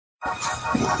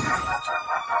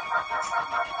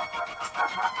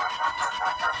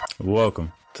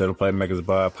Welcome to the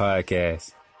Playmakerzblog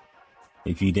podcast.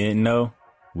 If you didn't know,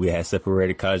 we had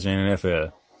separated college and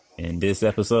NFL. And this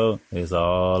episode is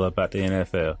all about the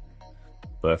NFL.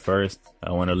 But first,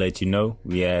 I want to let you know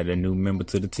we added a new member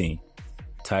to the team.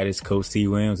 Titus Coach T.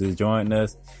 Williams is joining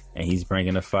us, and he's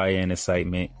bringing the fire and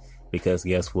excitement because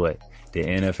guess what? The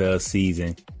NFL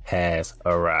season has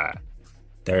arrived.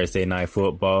 Thursday night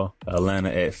football,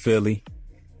 Atlanta at Philly.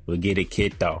 We'll get it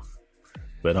kicked off.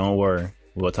 But don't worry,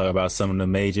 we'll talk about some of the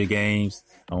major games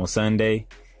on Sunday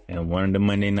and one of the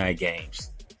Monday night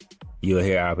games. You'll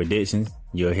hear our predictions,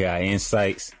 you'll hear our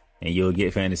insights, and you'll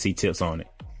get fantasy tips on it.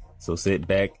 So sit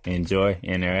back, enjoy,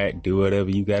 interact, do whatever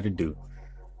you got to do.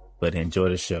 But enjoy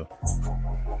the show.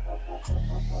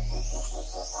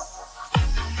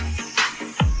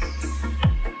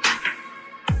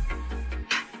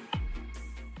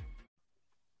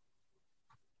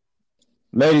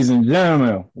 Ladies and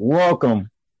gentlemen, welcome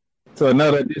to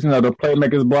another edition of the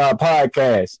Playmakerzblog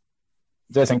podcast.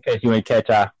 Just in case you ain't catch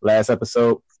our last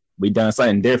episode, we done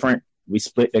something different. We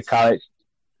split the college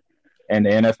and the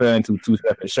NFL into two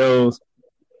separate shows.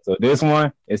 So this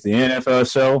one is the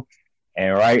NFL show,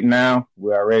 and right now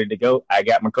we are ready to go. I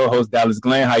got my co-host Dallas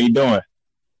Glenn. How you doing?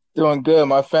 Doing good.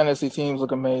 My fantasy teams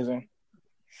look amazing.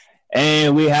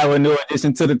 And we have a new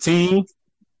addition to the team,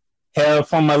 hail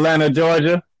from Atlanta,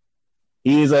 Georgia.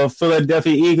 He's a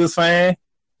Philadelphia Eagles fan.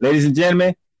 Ladies and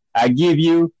gentlemen, I give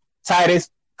you Titus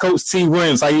Coach T.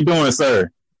 Williams. How you doing,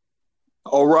 sir?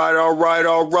 All right.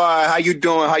 How you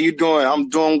doing? I'm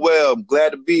doing well. I'm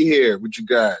glad to be here with you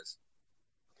guys.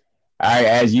 All right,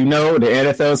 as you know, the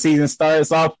NFL season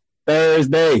starts off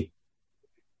Thursday.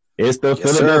 It's the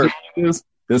Philadelphia Eagles.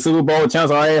 The Super Bowl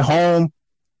champs are at home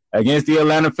against the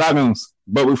Atlanta Falcons.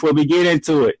 But before we get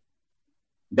into it,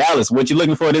 Dallas, what you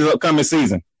looking for this upcoming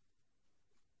season?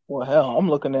 Well, hell, I'm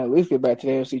looking to at least get back to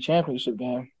the AFC Championship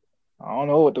game. I don't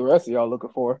know what the rest of y'all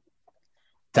looking for.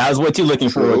 Dallas, what you looking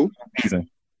for this season?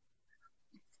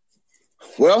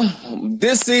 Well,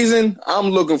 this season, I'm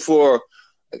looking for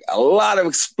a lot of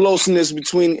explosiveness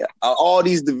between all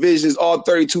these divisions, all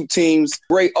 32 teams.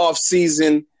 Great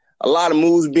offseason, a lot of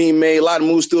moves being made, a lot of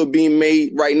moves still being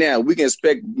made right now. We can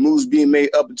expect moves being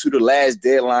made up until the last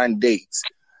deadline dates.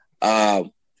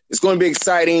 It's going to be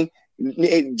exciting.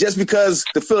 Just because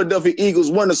the Philadelphia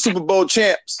Eagles won the Super Bowl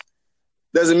champs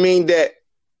doesn't mean that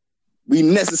we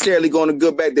necessarily going to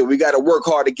go back there. We got to work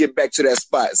hard to get back to that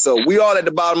spot. So we all at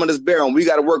the bottom of this barrel. We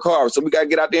got to work hard. So we got to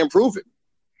get out there and prove it.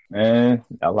 Man,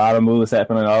 a lot of moves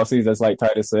happening all season. That's like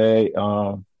Titus said.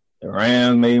 The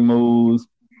Rams made moves.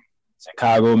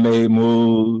 Chicago made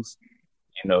moves.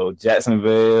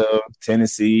 Jacksonville,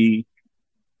 Tennessee.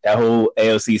 That whole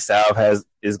AFC South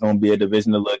is going to be a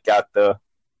division to look out the.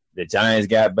 The Giants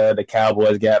got better. The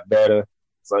Cowboys got better.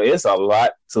 So it's a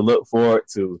lot to look forward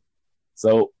to.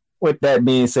 So with that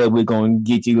being said, we're going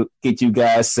to get you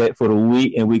guys set for the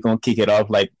week, and we're going to kick it off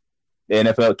like the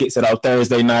NFL kicks it off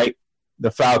Thursday night.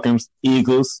 The Falcons,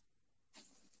 Eagles,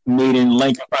 meeting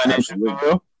Lincoln Financial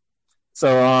Bureau.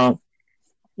 So, I'm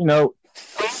going to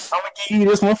give you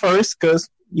this one first because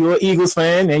you're an Eagles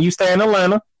fan and you stay in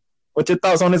Atlanta. What's your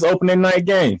thoughts on this opening night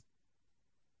game?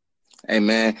 Hey,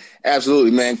 man, absolutely,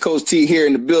 man. Coach T here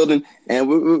in the building, and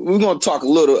we're going to talk a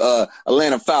little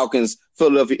Atlanta Falcons,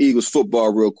 Philadelphia Eagles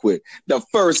football real quick. The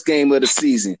first game of the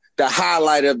season, the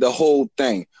highlight of the whole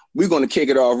thing. We're going to kick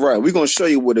it off right. We're going to show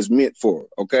you what it's meant for,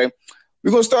 okay?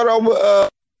 We're going to start off with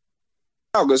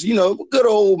Falcons, good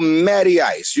old Matty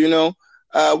Ice,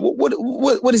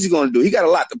 What is he going to do? He got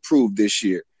a lot to prove this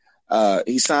year.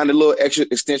 He signed a little extra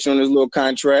extension on his little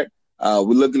contract.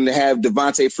 We're looking to have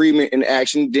Devontae Freeman in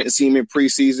action. Didn't see him in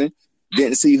preseason.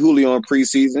 Didn't see Julio in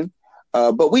preseason.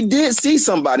 But we did see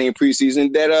somebody in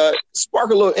preseason that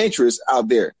sparked a little interest out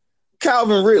there.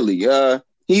 Calvin Ridley.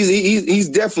 He's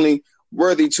definitely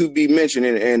worthy to be mentioned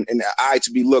and an eye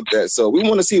to be looked at. So we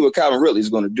want to see what Calvin Ridley is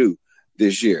going to do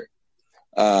this year.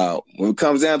 When it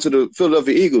comes down to the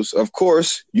Philadelphia Eagles, of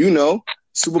course,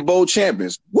 Super Bowl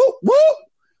champions. Whoop, whoop.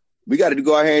 We got to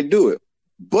go out here and do it.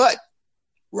 But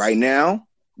right now,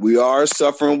 we are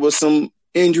suffering with some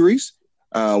injuries.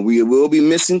 We will be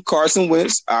missing Carson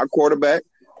Wentz, our quarterback.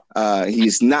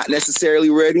 He's not necessarily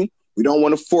ready. We don't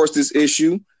want to force this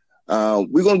issue.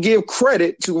 We're going to give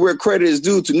credit to where credit is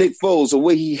due to Nick Foles for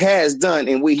what he has done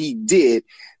and what he did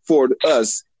for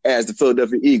us as the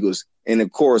Philadelphia Eagles. And,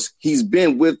 of course, he's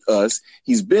been with us.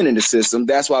 He's been in the system.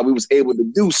 That's why we was able to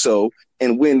do so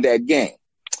and win that game.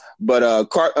 But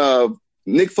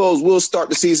Nick Foles will start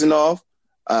the season off.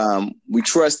 We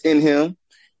trust in him.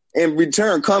 in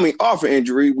return, coming off an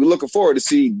injury, we're looking forward to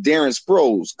see Darren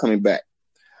Sproles coming back.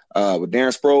 With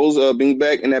Darren Sproles being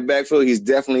back in that backfield, he's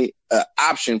definitely an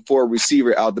option for a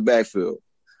receiver out the backfield,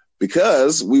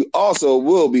 because we also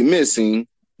will be missing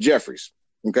Jeffries.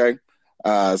 Okay,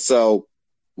 so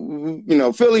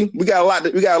Philly, we got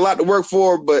a lot to work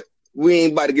for, but we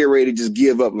ain't about to get ready to just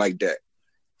give up like that.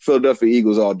 Philadelphia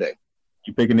Eagles all day.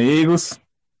 You picking the Eagles?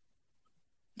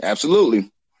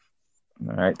 Absolutely.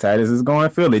 All right, Titus is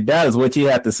going Philly. That is what you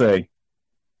have to say.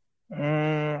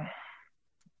 I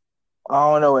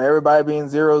don't know. Everybody being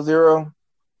 0-0,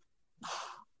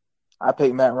 I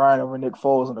pick Matt Ryan over Nick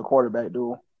Foles in the quarterback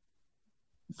duel.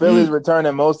 Philly's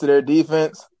returning most of their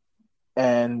defense,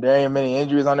 and there ain't many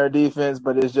injuries on their defense,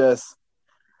 but it's just,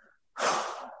 I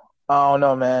don't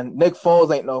know, man. Nick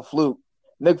Foles ain't no fluke.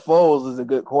 Nick Foles is a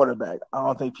good quarterback. I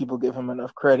don't think people give him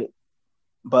enough credit.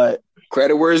 But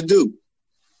credit where it's due.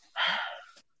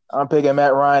 I'm picking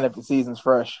Matt Ryan if the season's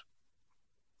fresh.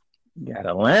 You got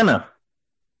Atlanta.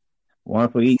 One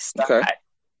for each side. Okay.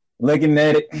 Looking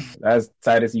at it, as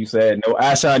Titus, you said, no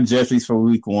Alshon Jeffries for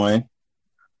week 1.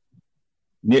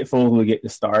 Nick Foles will get the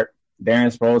start.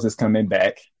 Darren Sproles is coming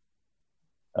back.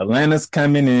 Atlanta's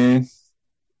coming in.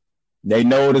 They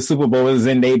know the Super Bowl is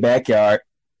in their backyard.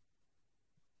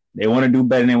 They want to do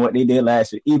better than what they did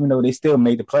last year, even though they still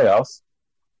made the playoffs.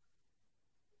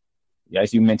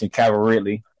 As you mentioned, Calvin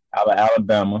Ridley out of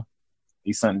Alabama.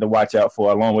 He's something to watch out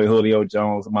for, along with Julio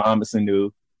Jones, Mohamed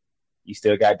Sanu. You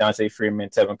still got Dante Freeman,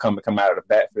 Tevin Coleman come out of the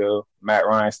backfield. Matt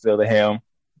Ryan still the helm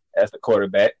as the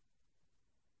quarterback.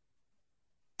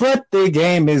 But the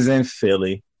game is in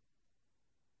Philly.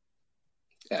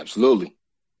 Absolutely.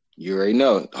 You already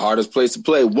know. Hardest place to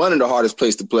play. One of the hardest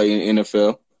places to play in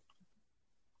NFL.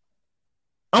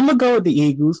 I'm going to go with the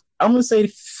Eagles. I'm going to say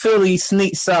Philly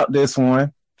sneaks out this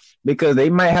one because they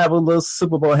might have a little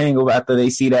Super Bowl hangover after they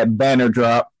see that banner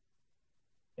drop.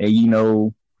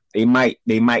 And, they might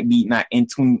be not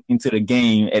into the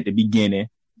game at the beginning,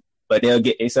 but they'll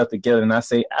get themselves together. And I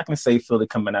can say Philly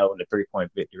coming out with a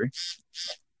 3-point victory.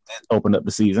 Open up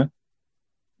the season.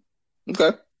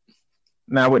 Okay.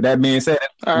 Now, with that being said,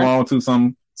 we're on to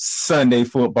some Sunday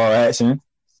football action.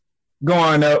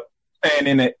 Going up, and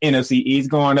in the NFC East,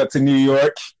 going up to New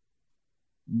York.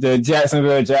 The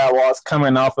Jacksonville Jaguars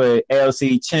coming off a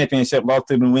AFC championship loss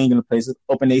to the New England Patriots,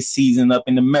 open their season up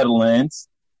in the Meadowlands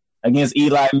against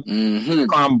Eli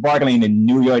Barkley and the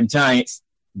New York Giants.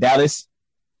 Dallas,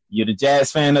 you're the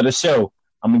Jazz fan of the show.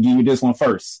 I'm going to give you this one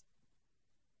first.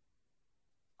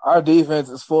 Our defense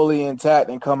is fully intact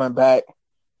and coming back.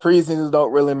 Preseasons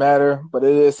don't really matter, but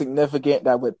it is significant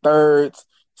that with thirds,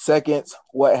 seconds,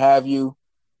 what have you,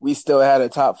 we still had a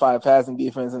top 5 passing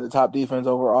defense and the top defense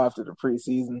overall after the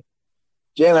preseason.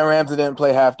 Jalen Ramsey didn't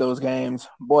play half those games.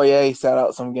 Boye sat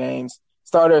out some games.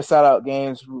 Starter sat out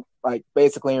games like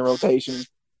basically in rotation.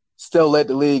 Still led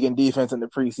the league in defense in the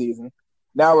preseason.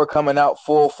 Now we're coming out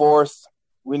full force.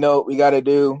 We know what we got to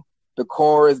do. The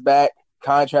core is back.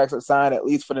 Contracts are signed at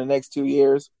least for the next 2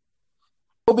 years.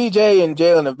 OBJ and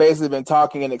Jalen have basically been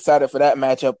talking and excited for that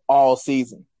matchup all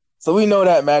season. So we know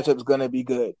that matchup's going to be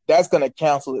good. That's going to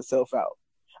cancel itself out.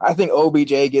 I think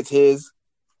OBJ gets his.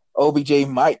 OBJ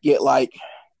might get like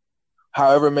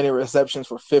however many receptions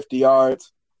for 50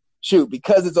 yards. Shoot,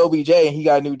 because it's OBJ and he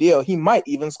got a new deal, he might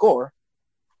even score.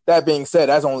 That being said,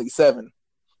 that's only 7.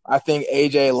 I think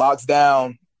AJ locks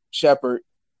down Shepard,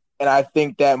 and I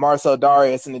think that Marcel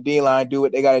Darius and the D-line do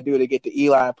what they got to do to get to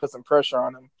Eli and put some pressure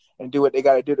on him and do what they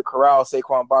got to do to corral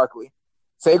Saquon Barkley.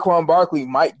 Saquon Barkley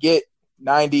might get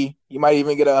 90. He might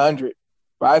even get 100.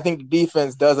 But I think the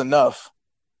defense does enough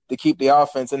to keep the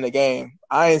offense in the game.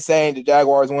 I ain't saying the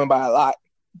Jaguars win by a lot.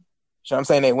 So I'm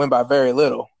saying they win by very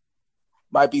little.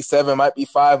 Might be 7, might be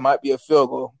 5, might be a field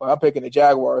goal. But I'm picking the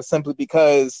Jaguars simply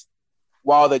because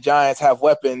while the Giants have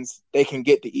weapons, they can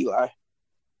get to Eli.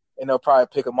 And they'll probably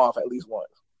pick him off at least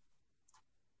once.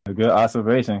 A good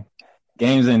observation.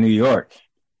 Games in New York.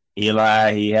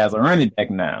 Eli, he has a running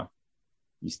back now.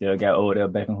 You still got Odell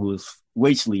Beckham, who's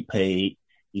richly paid.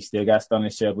 You still got Stoney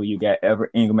Shepard. You got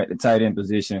Everett Ingram at the tight end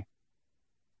position.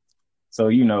 So,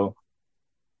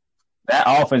 that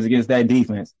offense against that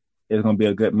defense is going to be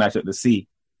a good matchup to see.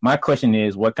 My question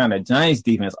is, what kind of Giants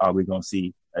defense are we going to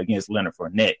see against Leonard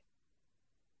Fournette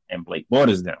and Blake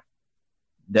Bortles them?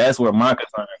 That's where my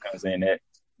concern comes in at.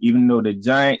 Even though the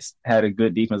Giants had a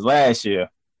good defense last year,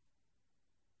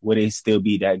 would they still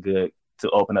be that good to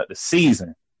open up the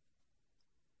season?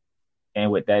 And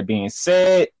with that being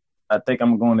said, I think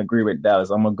I'm going to agree with Dallas.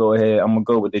 I'm going to go ahead. I'm going to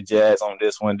go with the Jazz on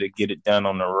this one to get it done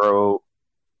on the road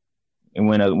and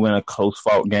win a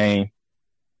close-fought game.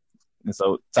 And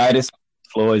so, Titus,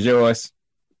 floor is yours.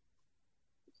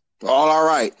 All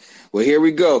right. Well, here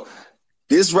we go.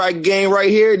 This game right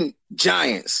here,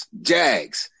 Giants,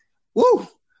 Jags. Woo.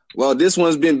 Well, this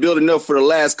one's been building up for the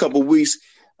last couple weeks.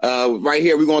 Right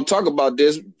here, we're going to talk about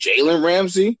this. Jalen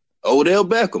Ramsey, Odell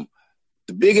Beckham.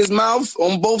 The biggest mouth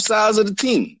on both sides of the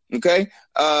team, okay?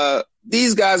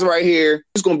 These guys right here,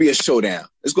 it's going to be a showdown.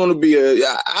 It's going to be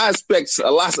I expect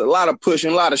a lot of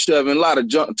pushing, a lot of shoving, a lot of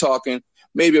junk talking,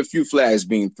 maybe a few flags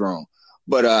being thrown.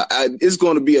 But it's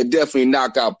going to be a definitely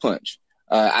knockout punch.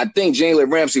 I think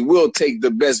Jalen Ramsey will take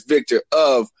the best victor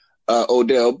of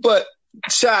Odell, but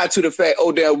shy to the fact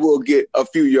Odell will get a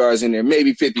few yards in there,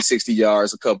 maybe 50, 60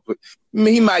 yards, a couple.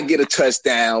 He might get a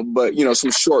touchdown, but,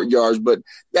 some short yards, but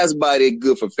that's about it,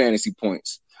 good for fantasy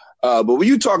points. But when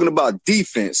you're talking about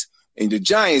defense and the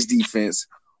Giants defense,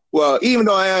 well, even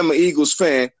though I am an Eagles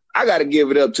fan, I got to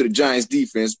give it up to the Giants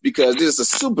defense because there's a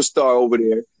superstar over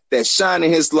there that's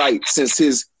shining his light since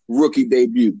his rookie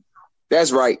debut.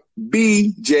 That's right,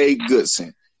 B.J.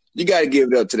 Goodson. You got to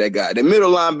give it up to that guy. The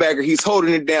middle linebacker, he's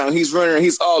holding it down. He's running.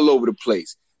 He's all over the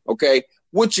place, okay?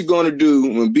 What you going to do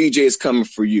when B.J. is coming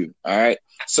for you, all right?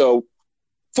 So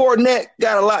Fournette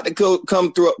got a lot to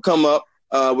come up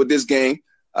with this game.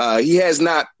 He has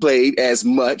not played as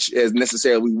much as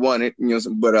necessarily wanted,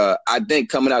 but I think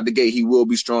coming out the gate, he will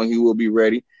be strong. He will be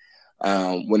ready.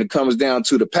 When it comes down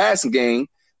to the passing game,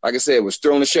 like I said, it was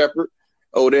Sterling Shepard,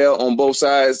 Odell on both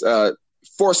sides,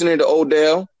 forcing into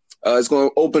Odell. It's going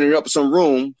to open up some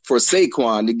room for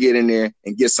Saquon to get in there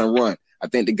and get some run. I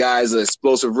think the guy's an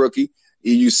explosive rookie.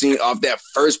 You've seen off that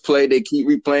first play, they keep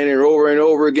replaying it over and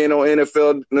over again on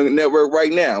NFL Network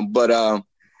right now. But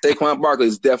Saquon Barkley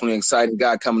is definitely an exciting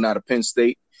guy coming out of Penn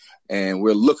State, and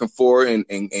we're looking forward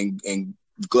and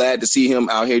glad to see him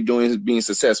out here being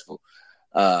successful.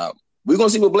 We're going to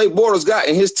see what Blake Bortles got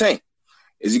in his tank.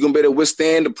 Is he going to be able to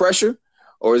withstand the pressure,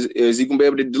 or is he going to be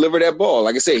able to deliver that ball?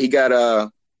 Like I said, he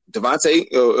got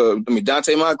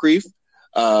Dante Moncrief.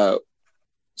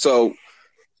 So,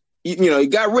 he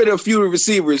got rid of a few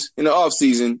receivers in the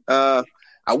offseason. I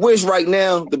wish right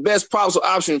now the best possible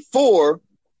option for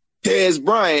Dez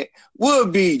Bryant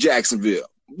would be Jacksonville.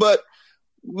 But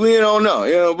we don't know.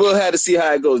 We'll have to see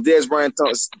how it goes. Dez Bryant,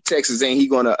 Texas, ain't he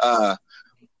going to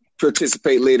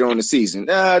participate later on the season?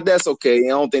 That's okay. I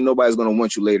don't think nobody's going to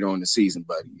want you later on the season,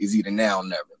 buddy. It's either now or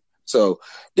never. So,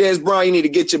 Dez Bryant, you need to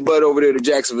get your butt over there to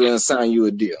Jacksonville and sign you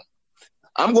a deal.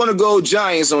 I'm going to go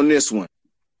Giants on this one.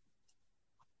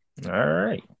 All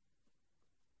right.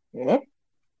 Yeah.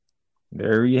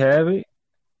 There we have it.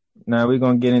 Now we're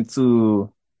going to get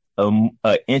into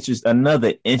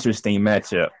another interesting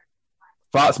matchup.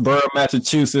 Foxborough,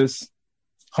 Massachusetts,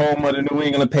 home of the New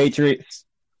England Patriots,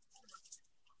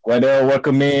 where they'll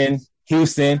welcome in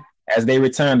Houston as they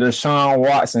return to Deshaun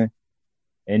Watson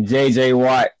and J.J.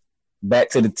 Watt back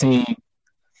to the team.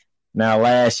 Now,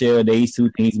 last year, these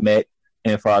two teams met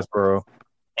in Foxborough,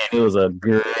 and it was a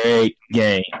great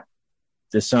game.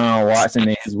 Deshaun Watson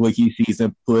in his rookie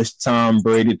season pushed Tom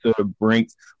Brady to the brink,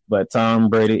 but Tom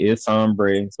Brady is Tom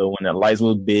Brady. So when the lights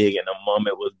was big and the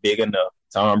moment was big enough,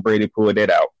 Tom Brady pulled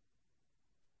it out.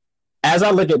 As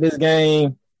I look at this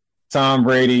game, Tom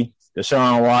Brady,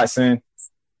 Deshaun Watson,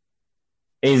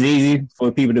 it's easy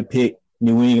for people to pick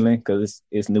New England because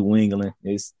it's New England.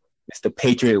 It's the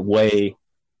Patriot way.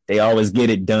 They always get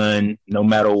it done no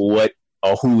matter what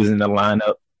or who's in the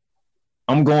lineup.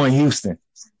 I'm going Houston.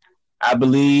 I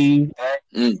believe that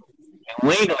New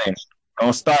England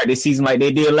going to start this season like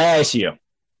they did last year,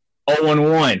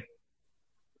 0-1.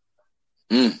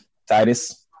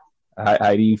 Titus,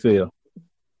 how do you feel?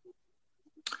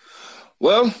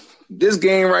 Well, this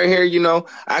game right here,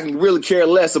 I can really care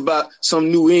less about some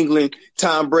New England,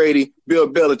 Tom Brady, Bill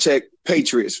Belichick,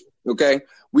 Patriots, okay?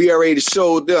 We already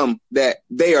showed them that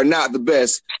they are not the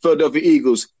best. Philadelphia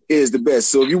Eagles is the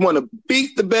best. So if you want to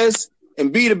beat the best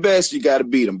and be the best, you got to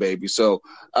beat them, baby. So,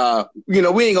 we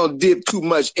ain't going to dip too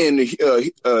much into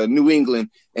New England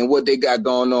and what they got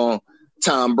going on.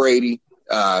 Tom Brady,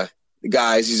 the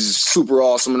guys, he's super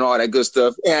awesome and all that good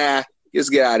stuff. Yeah,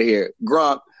 just get out of here.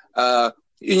 Gronk, I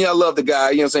love the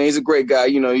guy. You know what I'm saying? He's a great guy.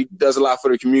 He does a lot for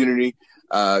the community.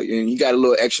 And he got a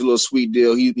little sweet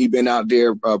deal. He been out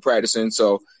there practicing.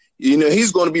 So,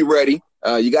 he's going to be ready.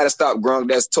 You got to stop Gronk.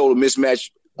 That's total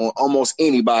mismatch on almost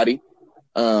anybody.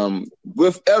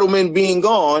 With Edelman being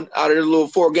gone out of the little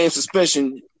 4-game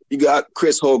suspension, you got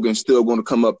Chris Hogan still going to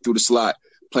come up through the slot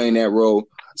playing that role.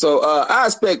 So I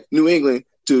expect New England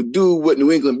to do what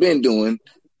New England been doing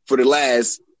for the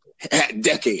last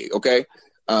decade, okay?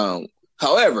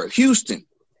 However, Houston,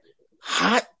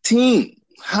 hot team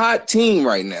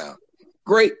right now.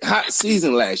 Great hot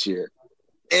season last year.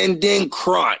 And then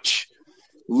crunch.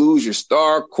 lose your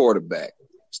star quarterback,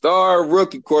 star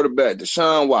rookie quarterback,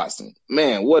 Deshaun Watson.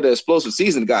 Man, what an explosive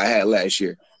season the guy had last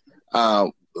year. A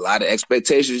lot of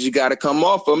expectations you got to come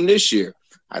off of him this year.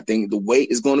 I think the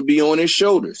weight is going to be on his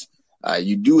shoulders.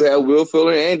 You do have Will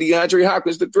Fuller and DeAndre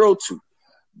Hopkins to throw to.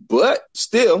 But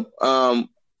still,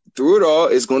 through it all,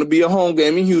 it's going to be a home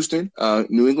game in Houston.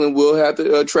 New England will have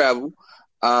to travel.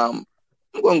 I'm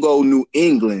going to go New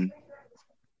England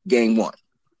game 1.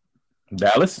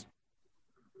 Dallas?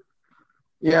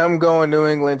 Yeah, I'm going New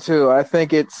England too. I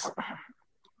think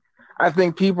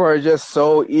people are just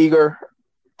so eager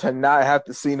to not have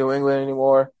to see New England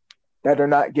anymore that they're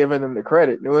not giving them the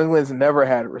credit. New England's never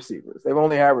had receivers. They've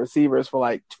only had receivers for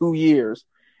like 2 years.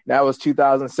 That was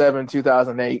 2007,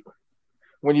 2008.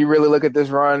 When you really look at this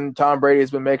run, Tom Brady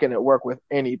has been making it work with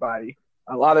anybody.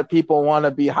 A lot of people want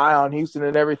to be high on Houston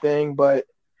and everything, but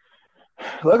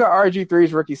look at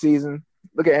RG3's rookie season.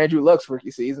 Look at Andrew Luck's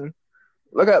rookie season.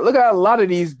 Look at a lot of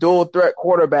these dual threat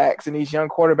quarterbacks and these young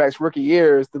quarterbacks' rookie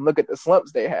years, then look at the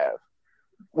slumps they have.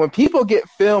 When people get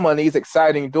film on these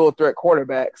exciting dual threat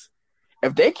quarterbacks,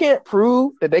 if they can't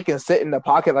prove that they can sit in the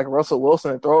pocket like Russell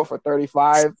Wilson and throw it for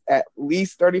 35, at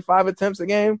least 35 attempts a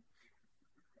game,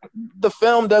 the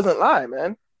film doesn't lie,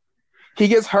 man. He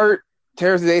gets hurt,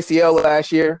 tears his ACL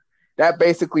last year. That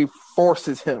basically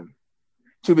forces him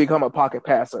to become a pocket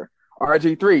passer.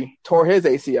 RG3 tore his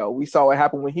ACL. We saw what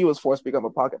happened when he was forced to become a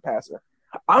pocket passer.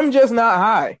 I'm just not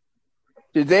high.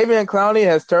 Jadeveon Clowney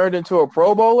has turned into a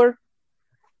Pro Bowler,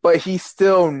 but he's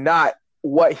still not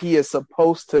what he is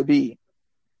supposed to be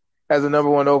as a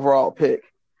number 1 overall pick.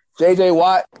 J.J.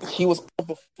 Watt, he was off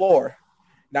the floor.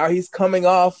 Now he's coming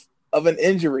off of an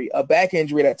injury, a back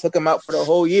injury that took him out for the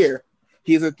whole year.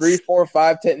 He's a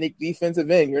 3-4-5 technique defensive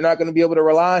end. You're not going to be able to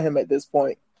rely on him at this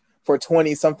point for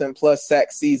 20-something plus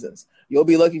sack seasons. You'll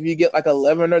be lucky if you get like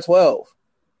 11 or 12.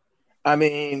 I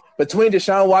mean, between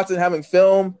Deshaun Watson having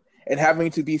film and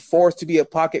having to be forced to be a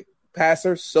pocket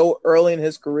passer so early in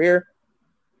his career,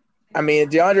 I mean,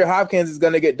 DeAndre Hopkins is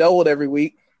going to get doubled every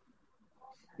week.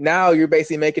 Now you're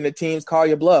basically making the teams call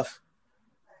your bluff.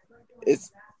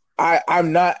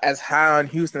 I'm not as high on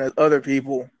Houston as other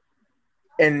people.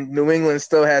 And New England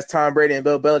still has Tom Brady and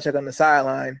Bill Belichick on the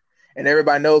sideline. And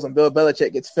everybody knows when Bill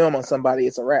Belichick gets film on somebody,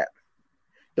 it's a wrap.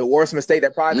 The worst mistake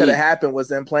that probably could have happened was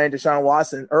them playing Deshaun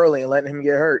Watson early and letting him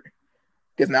get hurt.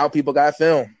 Because now people got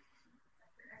film.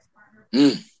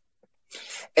 And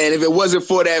if it wasn't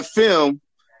for that film,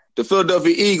 the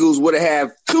Philadelphia Eagles would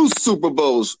have 2 Super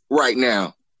Bowls right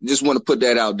now. Just want to put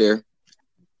that out there.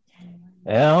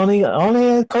 Yeah,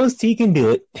 only Coach T can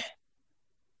do it.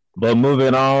 But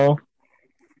moving on,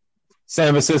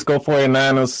 San Francisco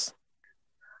 49ers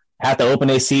have to open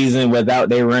their season without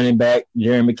their running back,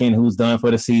 Jerry McKinnon, who's done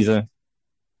for the season,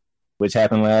 which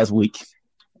happened last week.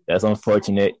 That's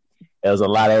unfortunate. There was a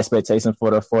lot of expectation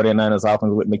for the 49ers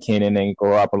offense with McKinnon and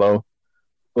Garoppolo.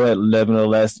 But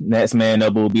nevertheless, next man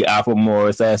up will be Alfred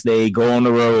Morris as they go on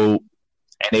the road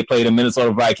and they play the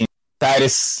Minnesota Vikings.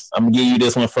 Titus, I'm going to give you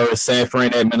this one first. San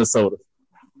Fran at Minnesota.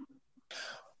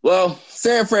 Well,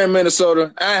 San Fran,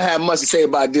 Minnesota, I don't have much to say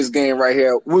about this game right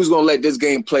here. We're just going to let this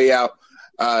game play out.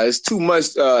 It's too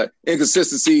much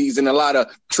inconsistencies and a lot of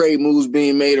trade moves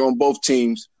being made on both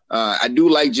teams. I do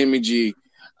like Jimmy G.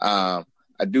 I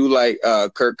do like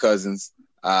Kirk Cousins.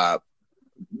 But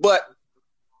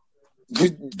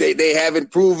they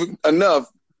haven't proven enough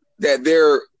that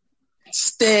they're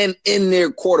stand in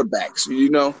their quarterbacks, you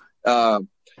know.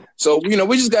 So, you know,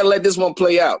 we just got to let this one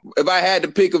play out. If I had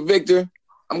to pick a victor,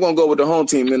 I'm going to go with the home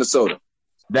team, Minnesota.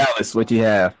 Dallas, what you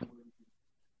have?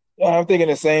 Yeah, I'm thinking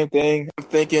the same thing. I'm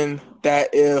thinking that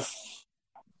if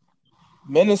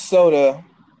Minnesota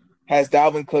has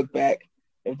Dalvin Cook back,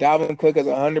 if Dalvin Cook is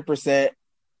 100%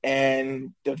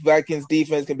 and the Vikings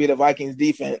defense can be the Vikings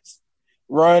defense,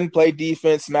 run, play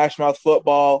defense, smash mouth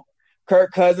football,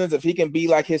 Kirk Cousins, if he can be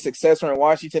like his successor in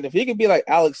Washington, if he can be like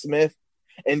Alex Smith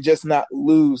and just not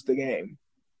lose the game,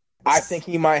 I think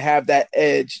he might have that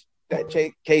edge that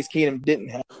Case Keenum didn't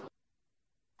have.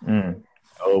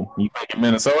 Oh, you picking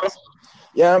Minnesota?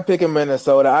 Yeah, I'm picking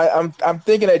Minnesota. I'm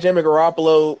thinking that Jimmy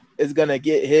Garoppolo is going to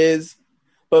get his,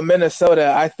 but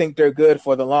Minnesota, I think they're good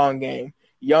for the long game.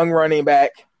 Young running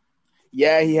back.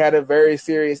 Yeah, he had a very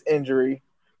serious injury,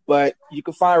 but you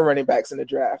can find running backs in the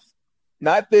draft.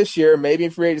 Not this year, maybe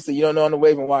in free agency, you don't know on the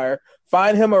waiver wire.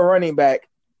 Find him a running back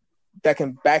that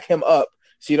can back him up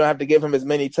so you don't have to give him as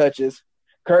many touches.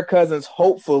 Kirk Cousins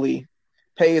hopefully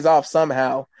pays off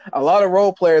somehow. A lot of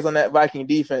role players on that Viking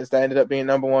defense that ended up being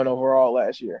number 1 overall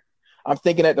last year. I'm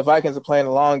thinking that the Vikings are playing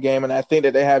a long game, and I think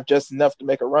that they have just enough to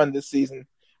make a run this season,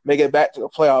 make it back to the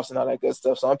playoffs and all that good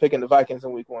stuff. So I'm picking the Vikings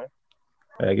in week 1.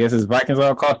 I guess it's Vikings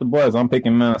all across the board. So I'm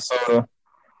picking Minnesota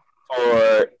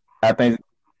for, I think,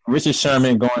 Richard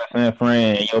Sherman going to San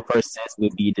Fran, and your first test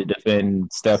would be to defend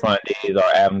Stephon Diggs or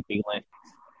Adam Thielen. I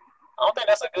don't think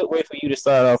that's a good way for you to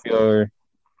start off your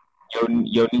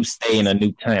new stay in a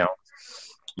new town.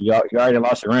 You already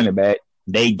lost your running back.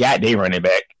 They got their running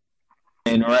back.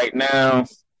 And right now,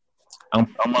 I'm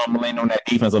laying on that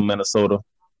defense of Minnesota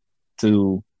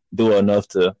to do enough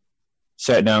to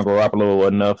shut down Garoppolo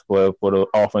enough for the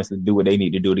offense to do what they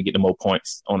need to do to get the more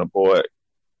points on the board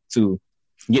to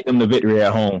get them the victory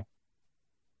at home.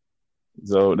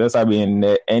 So that's how we end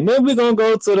that. And then we're going to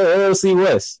go to the NFC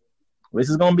West, which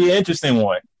is going to be an interesting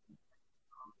one.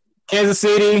 Kansas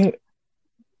City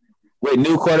with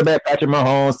new quarterback Patrick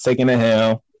Mahomes taking the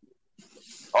helm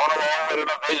on the road with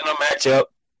a divisional matchup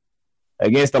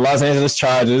against the Los Angeles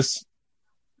Chargers.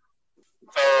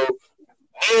 So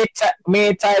me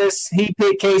and Titus, he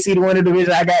picked KC to win the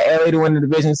division. I got LA to win the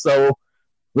division. So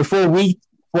before the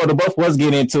both of us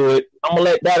get into it, I'm gonna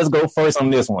let Titus go first on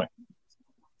this one.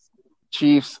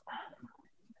 Chiefs.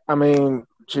 I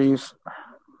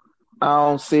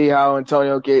don't see how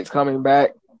Antonio Gates coming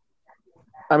back.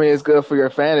 I mean, it's good for your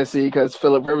fantasy because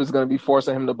Phillip Rivers is going to be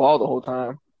forcing him the ball the whole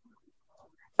time.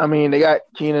 I mean, they got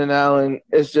Keenan Allen.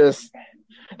 It's just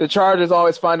the Chargers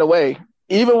always find a way.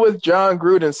 Even with Jon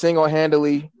Gruden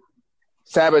single-handedly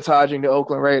sabotaging the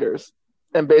Oakland Raiders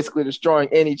and basically destroying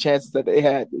any chances that they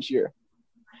had this year.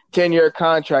 10-year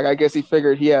contract. I guess he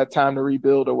figured he had time to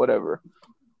rebuild or whatever.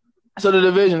 So the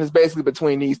division is basically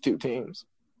between these two teams.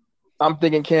 I'm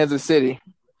thinking Kansas City.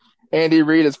 Andy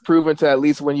Reid has proven to at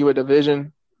least win you a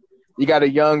division. You got a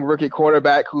young rookie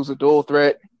quarterback who's a dual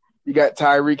threat. You got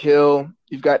Tyreek Hill.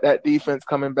 You've got that defense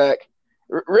coming back.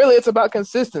 Really, it's about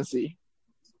consistency.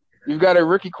 You've got a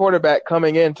rookie quarterback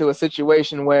coming into a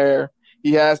situation where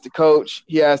he has the coach,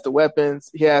 he has the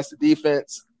weapons, he has the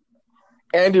defense.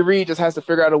 Andy Reid just has to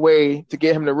figure out a way to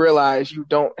get him to realize you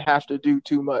don't have to do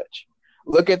too much.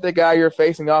 Look at the guy you're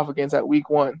facing off against at week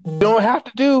 1. You don't have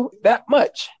to do that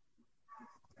much.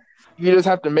 You just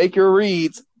have to make your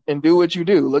reads and do what you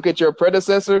do. Look at your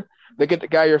predecessor. Look at the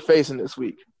guy you're facing this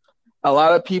week. A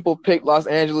lot of people pick Los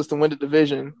Angeles to win the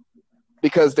division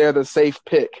because they're the safe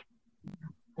pick.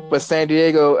 But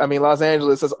Los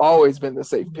Angeles has always been the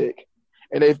safe pick.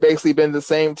 And they've basically been the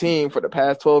same team for the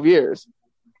past 12 years.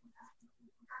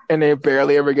 And they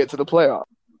barely ever get to the playoff.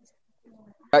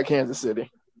 At Kansas City.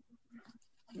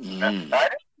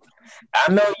 I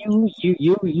know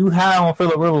you high on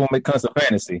Phillip Rivers when it comes to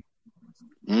fantasy.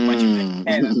 But you picked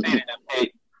Kansas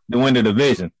City to win the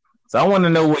division. So I want to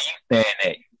know where you stand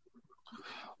at.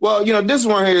 Well, this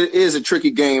one here is a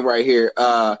tricky game right here.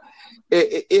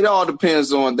 It all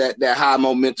depends on that high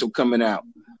momentum coming out.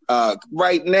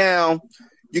 Right now,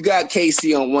 you got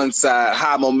KC on one side,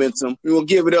 high momentum. We're going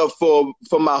to give it up for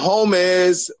my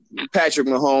homies, Patrick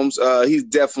Mahomes. He's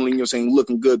definitely,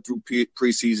 looking good through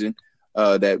preseason.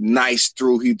 That nice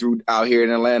throw he threw out here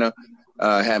in Atlanta.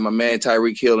 Had my man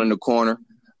Tyreek Hill in the corner.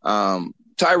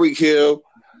 Tyreek Hill,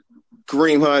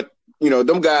 Kareem Hunt,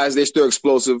 them guys, they're still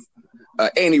explosive.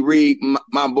 Andy Reid,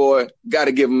 my boy, got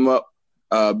to give him up.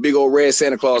 Big old red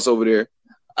Santa Claus over there.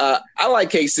 I like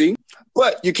KC,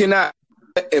 but you cannot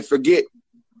forget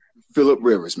Phillip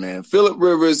Rivers, man. Phillip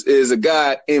Rivers is a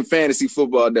guy in fantasy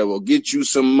football that will get you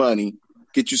some money,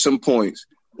 get you some points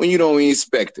when you don't even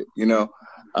expect it,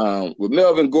 With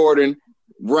Melvin Gordon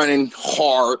running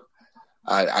hard,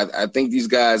 I think these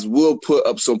guys will put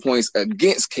up some points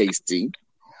against KC.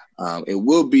 It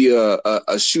will be a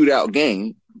shootout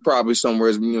game, probably somewhere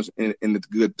in the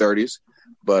good 30s.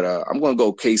 But I'm going to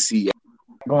go KC.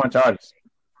 I'm going Chargers.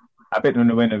 I picked them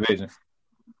to win the division.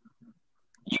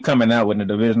 You coming out with a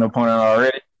divisional opponent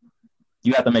already,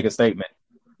 you have to make a statement.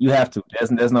 You have to.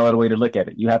 There's no other way to look at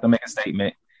it. You have to make a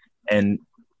statement. And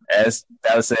as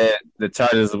Dallas said, the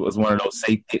Chargers was one of those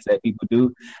safe picks that people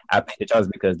do. I picked the Chargers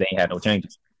because they ain't had no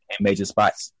changes in major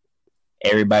spots.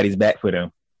 Everybody's back for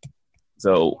them.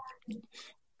 So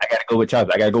I got to go with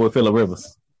Chargers. I got to go with Phillip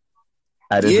Rivers.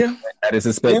 I just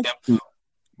expect them to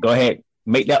go ahead,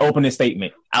 make that opening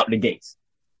statement out the gates.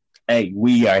 Hey,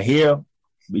 we are here.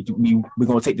 We're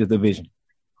going to take this division.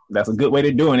 That's a good way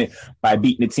of doing it by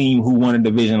beating the team who won the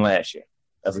division last year.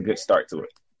 That's a good start to it.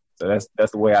 So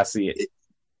that's the way I see it.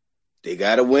 They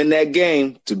got to win that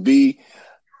game to be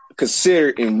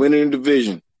considered in winning the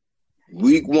division.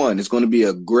 Week 1 is going to be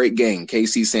a great game.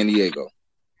 KC San Diego.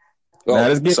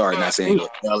 Not San Diego.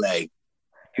 LA.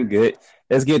 You good.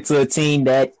 Let's get to a team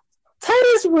that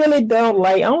Titus really don't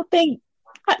like.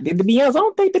 To be honest, I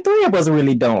don't think the three of us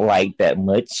really don't like that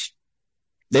much.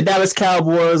 The Dallas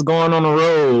Cowboys going on the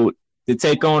road to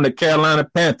take on the Carolina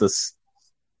Panthers.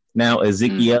 Now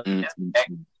Ezekiel,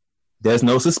 there's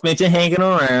no suspension hanging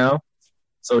around,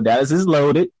 so Dallas is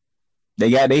loaded. They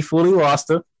got they fully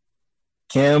roster.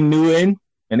 Cam Newton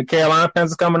and the Carolina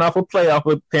Panthers coming off a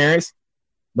playoff appearance,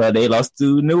 but they lost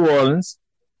to New Orleans.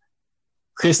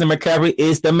 Christian McCaffrey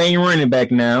is the main running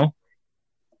back now.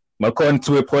 According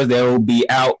to reports, they will be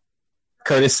out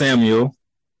Curtis Samuel.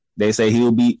 They say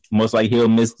he'll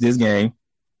miss this game.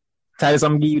 Titus,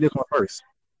 I'm going to give you this one first.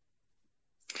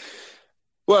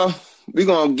 Well, we're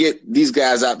going to get these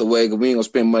guys out the way because we ain't going to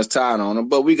spend much time on them,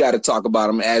 but we got to talk about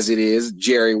them as it is.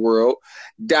 Jerry World,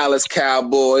 Dallas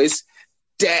Cowboys,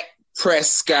 Dak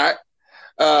Prescott.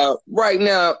 Right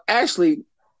now, actually,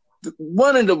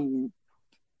 one of the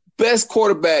best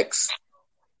quarterbacks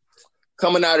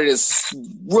coming out of this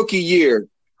rookie year,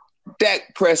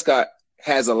 Dak Prescott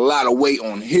has a lot of weight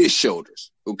on his shoulders,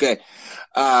 okay?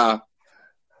 Not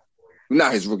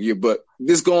his rookie year, but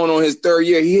this going on his third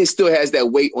year, he still has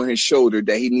that weight on his shoulder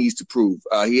that he needs to prove.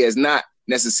 He has not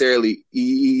necessarily –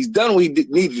 he's done what he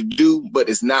needed to do, but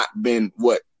it's not been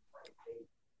what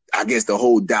I guess the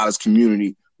whole Dallas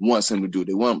community wants him to do.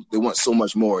 They want so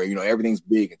much more. You know, everything's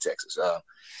big in Texas.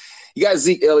 You got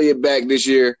Zeke Elliott back this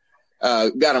year.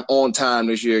 Got him on time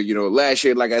this year. You know, last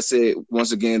year, like I said,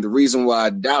 once again, the reason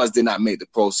why Dallas did not make the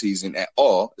postseason at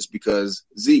all is because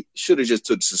Zeke should have just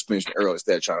took the suspension early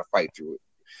instead of trying to fight through it.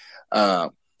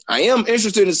 I am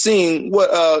interested in seeing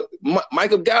what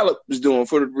Michael Gallup is doing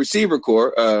for the receiver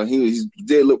corps. He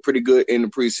did look pretty good in the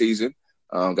preseason.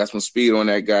 Got some speed on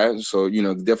that guy, so you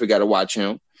know definitely got to watch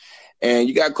him. And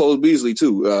you got Cole Beasley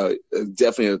too,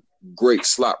 definitely a great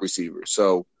slot receiver.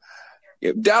 So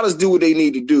if Dallas do what they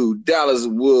need to do, Dallas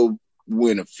will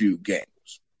win a few games.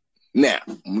 Now,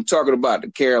 when we're talking about the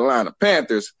Carolina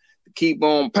Panthers, to keep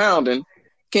on pounding,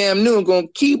 Cam Newton going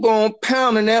to keep on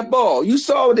pounding that ball. You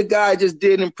saw what the guy just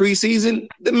did in preseason.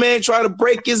 The man tried to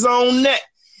break his own neck.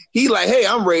 He like, hey,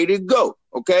 I'm ready to go,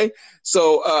 okay?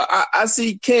 So I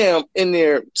see Cam in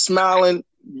there smiling,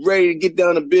 ready to get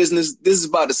down to business. This is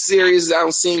about as serious as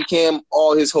I've seen Cam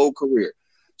all his whole career.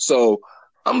 So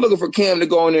I'm looking for Cam to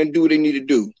go in there and do what they need to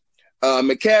do.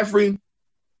 McCaffrey,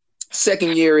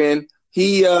 second year in,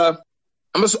 I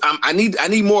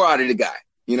need more out of the guy.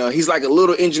 You know, he's like a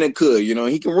little engine that could. You know,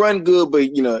 he can run good,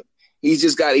 but you know, he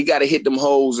got to hit them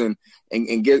holes and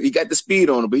get. He got the speed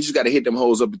on him, but he just got to hit them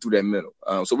holes up through that middle.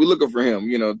 So we're looking for him.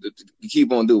 You know, to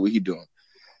keep on doing what he's doing.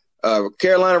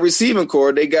 Carolina receiving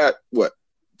corps, they got what?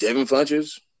 Devin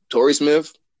Funchess, Torrey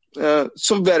Smith,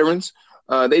 some veterans.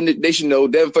 They should know.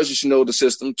 Devin Funchess should know the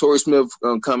system. Torrey Smith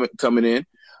coming in.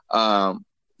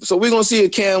 So we're gonna see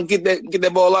if Cam get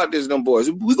that ball out there to them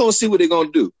boys. We're gonna see what they're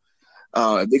gonna do.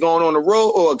 If they're going on the road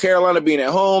or Carolina being at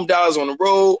home, Dallas on the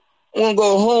road. I'm gonna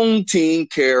go home team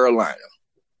Carolina.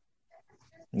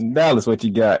 Dallas, what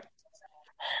you got?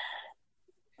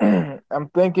 I'm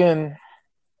thinking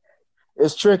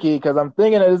it's tricky because I'm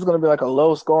thinking that it's going to be like a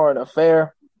low-scoring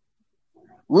affair.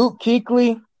 Luke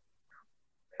Kuechly,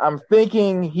 I'm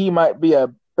thinking he might be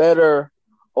a better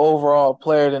overall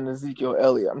player than Ezekiel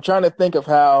Elliott. I'm trying to think of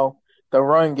how the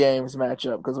run games match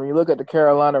up because when you look at the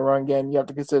Carolina run game, you have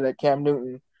to consider that Cam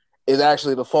Newton is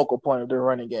actually the focal point of their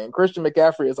running game. Christian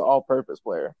McCaffrey is an all-purpose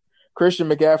player. Christian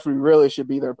McCaffrey really should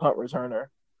be their punt returner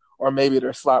or maybe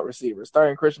their slot receiver.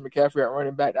 Starting Christian McCaffrey at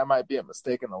running back, that might be a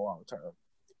mistake in the long term.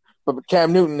 But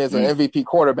Cam Newton is an MVP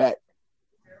quarterback.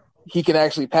 He can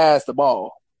actually pass the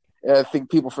ball. And I think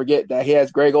people forget that. He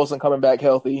has Greg Olsen coming back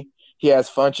healthy. He has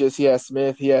Funchess. He has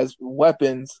Smith. He has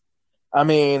weapons. I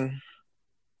mean,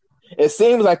 it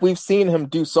seems like we've seen him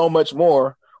do so much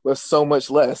more with so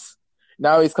much less.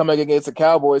 Now he's coming against a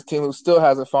Cowboys team who still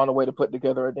hasn't found a way to put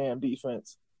together a damn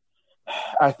defense.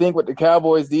 I think with the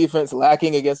Cowboys defense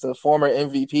lacking against a former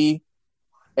MVP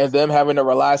and them having to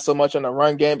rely so much on the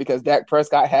run game because Dak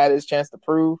Prescott had his chance to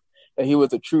prove that he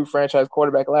was a true franchise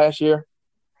quarterback last year,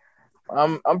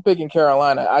 I'm picking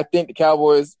Carolina. I think the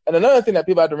Cowboys – and another thing that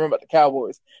people have to remember about the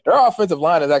Cowboys, their offensive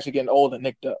line is actually getting old and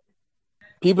nicked up.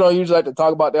 People don't usually like to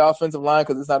talk about the offensive line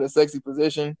because it's not a sexy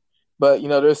position. But, you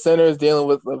know, their center is dealing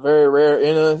with a very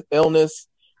rare illness.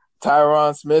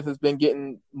 Tyron Smith has been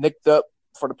getting nicked up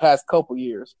for the past couple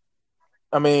years.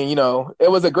 I mean, you know, it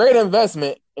was a great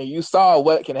investment, and you saw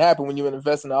what can happen when you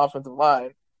invest in the offensive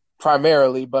line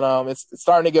primarily. But it's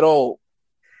starting to get old.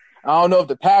 I don't know if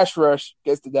the pass rush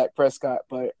gets to Dak Prescott,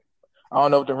 but I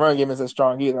don't know if the run game is as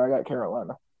strong either. I got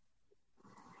Carolina.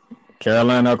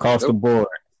 Carolina across the board.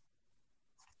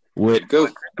 With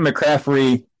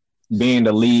McCaffrey being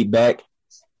the lead back,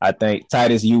 I think,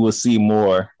 Titus, you will see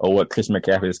more of what Chris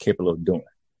McCaffrey is capable of doing.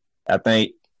 I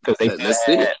think because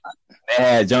they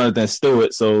had Jonathan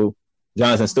Stewart, so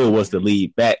Jonathan Stewart was the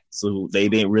lead back, so they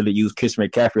didn't really use Christian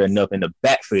McCaffrey enough in the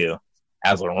backfield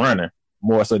as a runner,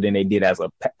 more so than they did as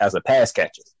a pass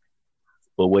catcher.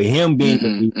 But with him being the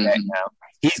lead back now,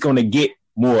 he's going to get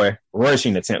more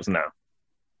rushing attempts now.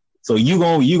 So you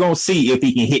gonna see if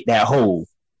he can hit that hole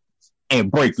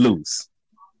and break loose.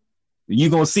 You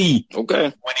gonna see when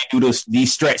they do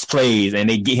these stretch plays and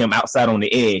they get him outside on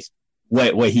the edge,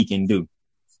 what he can do.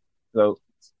 So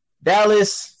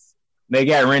Dallas, they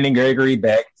got Randy Gregory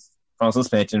back from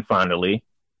suspension finally.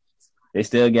 They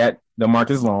still got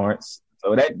DeMarcus Lawrence.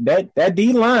 So that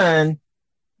D-line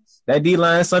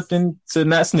is something to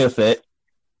not sniff at.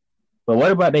 But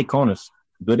what about their corners?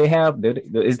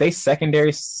 Is they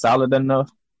secondary solid enough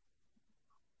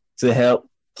to help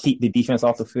keep the defense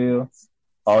off the field?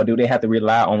 Or do they have to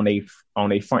rely on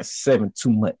they front seven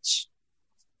too much?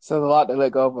 So there's a lot to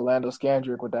let go of Orlando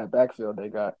Scandrick with that backfield they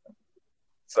got.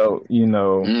 So,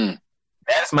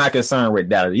 that's my concern with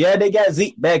Dallas. Yeah, they got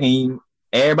Zeke back, and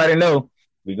everybody know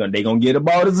they gonna get the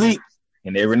ball to Zeke.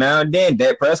 And every now and then,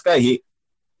 Dak Prescott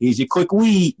here's your quick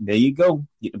weed. There you go.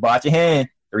 Get the ball out your hand.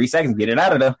 3 seconds, get it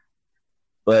out of there.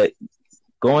 But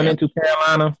going into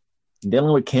Carolina,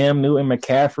 dealing with Cam Newton,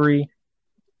 McCaffrey,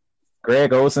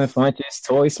 Greg Olsen, Funches,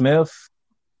 Torrey Smith,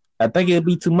 I think it'd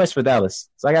be too much for Dallas.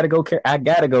 So I gotta go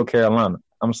Carolina.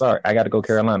 I'm sorry, I gotta go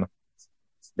Carolina.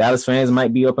 Dallas fans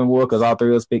might be up in war because all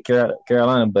three of us pick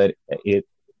Carolina, but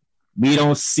we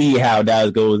don't see how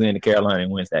Dallas goes into Carolina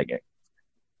and wins that game.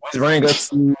 Let's bring us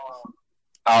to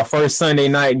our first Sunday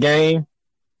night game.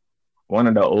 One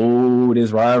of the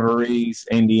oldest rivalries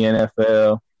in the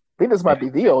NFL. I think this might be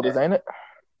the oldest, ain't it?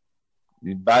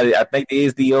 I think it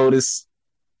is the oldest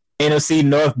NFC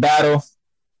North battle.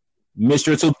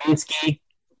 Mr. Trubisky,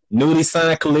 newly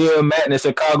signed Khalil Mack and the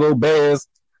Chicago Bears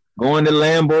going to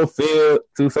Lambeau Field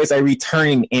to face a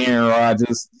returning Aaron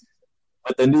Rodgers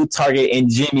with a new target in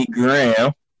Jimmy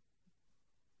Graham.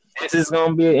 This is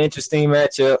going to be an interesting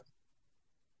matchup.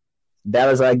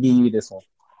 Dallas, I give you this one.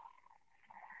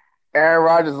 Aaron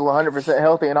Rodgers is 100%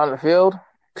 healthy and on the field.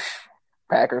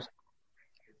 Packers.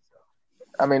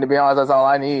 I mean, to be honest, that's all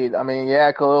I need. I mean,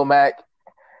 Khalil Mack,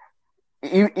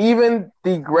 even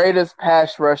the greatest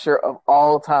pass rusher of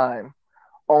all time,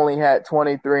 only had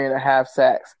 23.5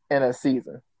 sacks in a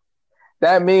season.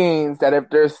 That means that if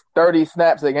there's 30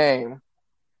 snaps a game,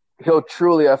 he'll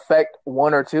truly affect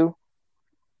one or two.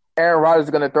 Aaron Rodgers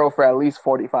is going to throw for at least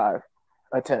 45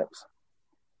 attempts.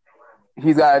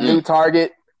 He's got a new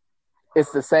target.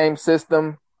 It's the same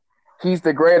system. He's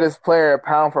the greatest player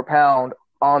pound for pound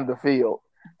on the field.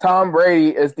 Tom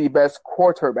Brady is the best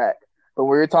quarterback. But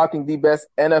when you're talking the best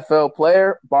NFL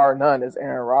player, bar none, is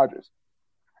Aaron Rodgers.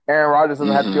 Aaron Rodgers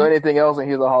doesn't have to do anything else, and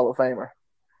he's a Hall of Famer.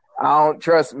 I don't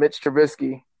trust Mitch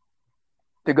Trubisky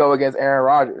to go against Aaron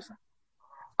Rodgers.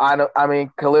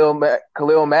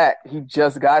 Khalil Mack, he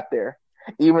just got there.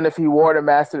 Even if he were to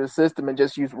master the system and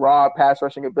just use raw pass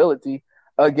rushing ability,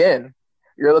 again,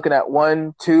 you're looking at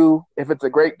 1, 2, if it's a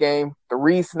great game,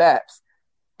 3 snaps.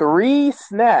 3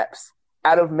 snaps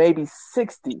out of maybe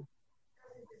 60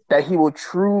 that he will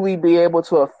truly be able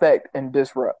to affect and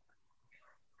disrupt.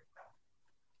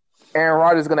 Aaron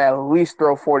Rodgers is going to at least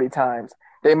throw 40 times.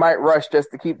 They might rush just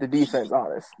to keep the defense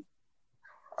honest.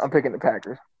 I'm picking the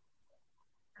Packers.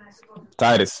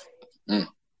 Titus.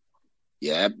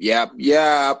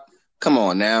 Yep. Come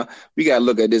on now. We got to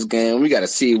look at this game. We got to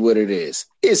see what it is.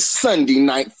 It's Sunday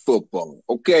Night Football,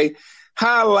 okay?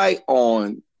 Highlight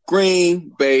on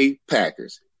Green Bay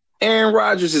Packers. Aaron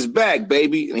Rodgers is back,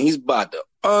 baby, and he's about to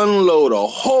unload a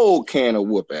whole can of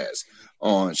whoop ass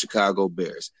on Chicago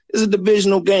Bears. It's a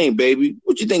divisional game, baby.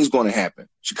 What you think is going to happen?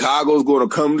 Chicago's going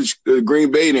to come to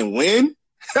Green Bay and win?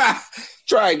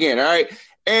 Try again, all right?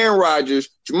 Aaron Rodgers,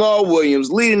 Jamal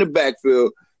Williams leading the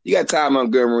backfield. You got Ty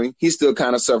Montgomery. He's still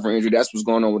kind of suffering injury. That's what's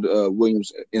going on with the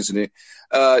Williams incident.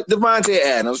 Devontae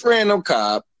Adams, Randall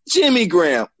Cobb, Jimmy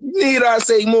Graham. Need I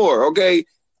say more, okay?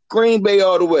 Green Bay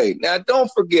all the way. Now, don't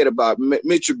forget about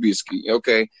Mitch Trubisky,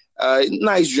 okay?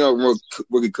 Nice young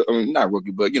rookie, not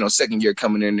rookie, but, second year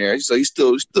coming in there. So he's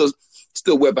still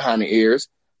wet behind the ears.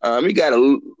 We got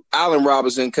Allen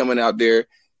Robinson coming out there.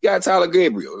 You got Tyler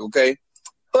Gabriel, okay?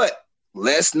 But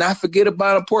let's not forget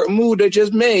about an important move they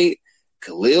just made.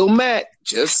 Khalil Mack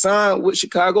just signed with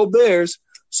Chicago Bears.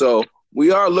 So we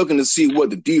are looking to see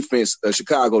what the defense of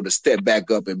Chicago to step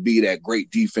back up and be that great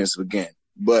defense again.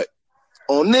 But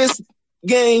on this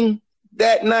game,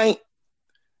 that night,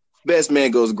 best man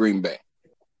goes to Green Bay.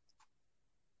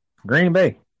 Green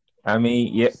Bay. I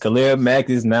mean, Khalil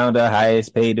Mack is now the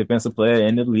highest paid defensive player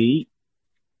in the league.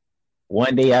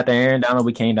 One day after Aaron Donald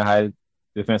became the highest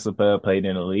defensive player played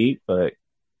in the league, but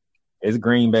it's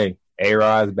Green Bay.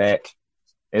 A-Rod's back.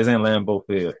 It's in Lambeau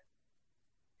Field.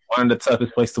 One of the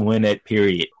toughest places to win that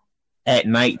period. At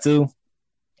night, too.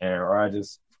 And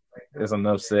Rodgers, there's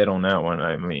enough said on that one.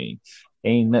 I mean,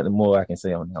 ain't nothing more I can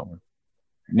say on that one.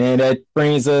 Then that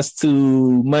brings us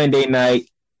to Monday night.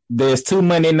 There's 2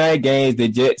 Monday night games. The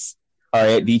Jets are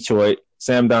at Detroit.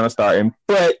 Sam Darnold starting.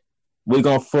 But we're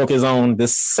going to focus on the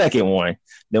second one,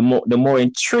 the more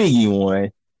intriguing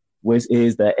one, which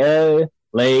is the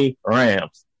L.A.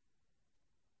 Rams.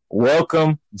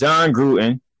 Welcome Jon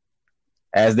Gruden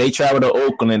as they travel to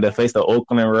Oakland to face the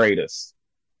Oakland Raiders.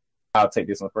 I'll take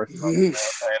this one first on the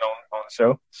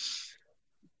show.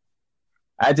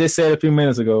 I just said a few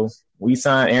minutes ago, we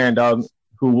signed Aaron Donald,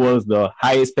 who was the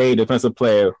highest paid defensive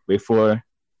player before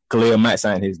Khalil Mack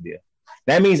signed his deal.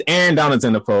 That means Aaron Donald's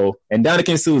in the fold, and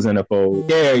Dominican Sue's in the fold.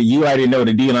 There, you already know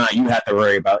the D-line you have to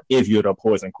worry about if you're the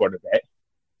opposing quarterback.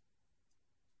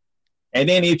 And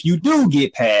then if you do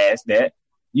get past that,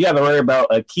 you have to worry about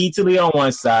a Key Tilly on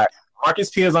one side, Marcus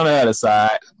Pierce on the other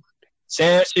side,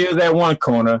 Shan Shields at one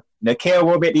corner, Nikhil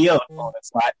Robb at the other corner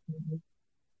spot.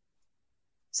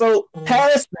 So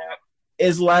pass that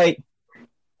is like,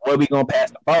 where we going to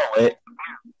pass the ball at?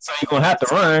 So you're going to have to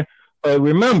run. But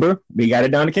remember, we got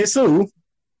it down to Kinsu,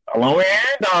 along with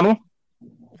Aaron Donald,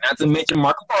 not to mention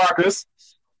Marcus Parkers.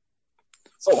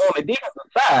 So on the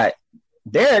defensive side,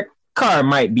 Derek Carr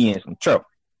might be in some trouble.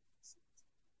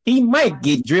 He might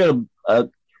get drilled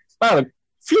about a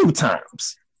few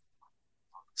times.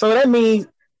 So that means,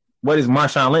 what is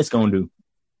Marshawn Lynch going to do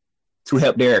to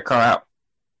help Derek Carr out?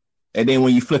 And then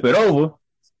when you flip it over,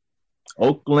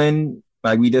 Oakland,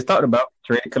 like we just talked about,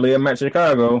 traded Khalil Mack to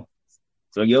Chicago.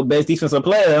 So your best defensive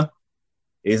player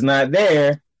is not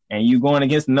there, and you going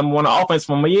against the number one offense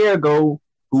from a year ago,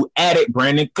 who added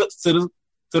Brandon Cooks to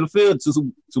the field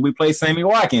to replace Sammy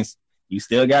Watkins. You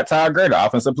still got Todd Gurley,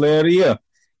 offensive player of the year.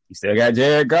 You still got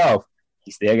Jared Goff.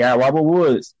 You still got Robert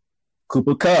Woods,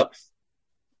 Cooper Kupp.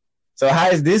 So how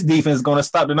is this defense going to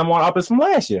stop the number one offense from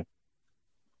last year?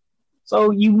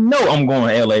 So you know I'm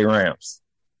going L.A. Rams.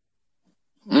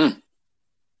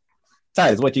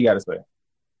 Titus, what you got to say?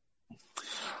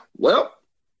 Well,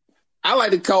 I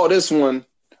like to call this one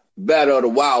Battle of the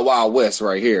Wild Wild West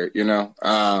right here, you know.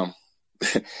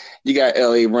 You got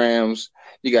L.A. Rams,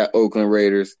 you got Oakland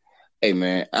Raiders. Hey,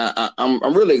 man,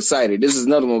 I'm really excited. This is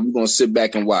another one we're going to sit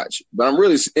back and watch. But I'm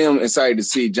really excited to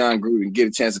see Jon Gruden get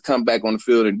a chance to come back on the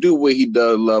field and do what he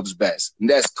loves best, and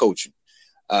that's coaching.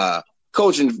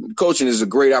 Coaching is a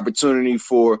great opportunity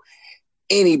for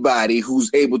anybody who's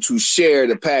able to share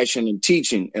the passion and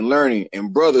teaching and learning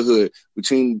and brotherhood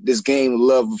between this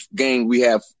love game we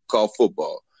have called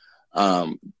football.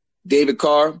 David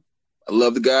Carr, I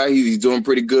love the guy. He's doing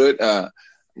pretty good.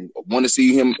 Want to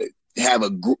see him have a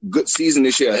good season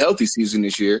this year, a healthy season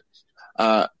this year.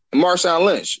 And Marshawn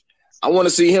Lynch, I want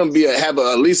to see him have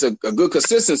at least a good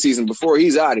consistent season before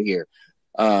he's out of here.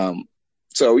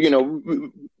 So, you know,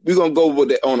 we're going to go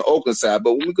with it on the Oakland side,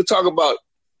 but we could talk about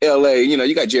L.A., you know,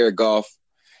 you got Jared Goff,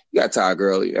 you got Todd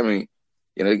Gurley. I mean,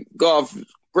 you know, Goff,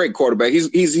 great quarterback. He's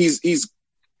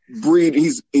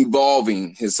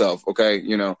evolving himself. Okay,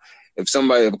 you know, if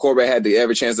a quarterback had the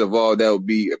ever chance to evolve, that would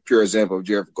be a pure example of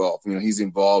Jared Goff. You know, he's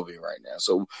evolving right now.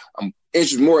 So I'm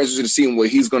more interested in seeing what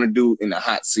he's going to do in the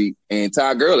hot seat. And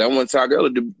Todd Gurley, I want Todd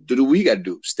Gurley to do what he got to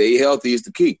do. Stay healthy is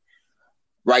the key.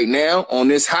 Right now on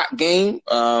this hot game,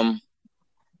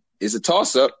 it's a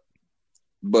toss-up,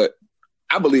 but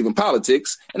I believe in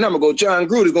politics, and I'm going to go Jon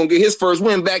Gruden is going to get his first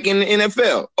win back in the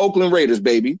NFL. Oakland Raiders,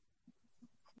 baby.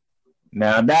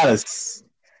 Now, Dallas,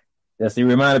 just to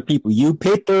remind people, you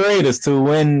picked the Raiders to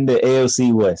win the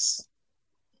AFC West.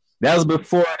 That was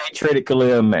before they traded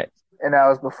Khalil Mack. And that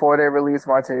was before they released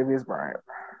Martavius Bryant.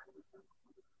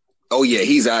 Oh, yeah,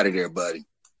 he's out of there, buddy.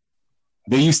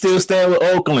 Do you still stand with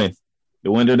Oakland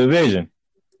to win the division?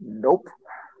 Nope.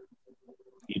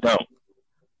 You don't?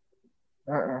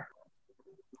 Right.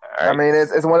 I mean,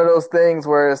 it's one of those things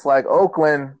where it's like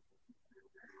Oakland,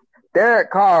 Derek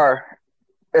Carr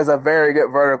is a very good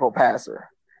vertical passer.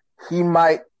 He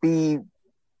might be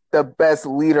the best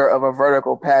leader of a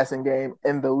vertical passing game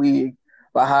in the league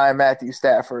behind Matthew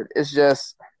Stafford. It's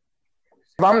just,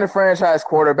 if I'm the franchise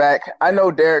quarterback, I know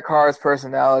Derek Carr's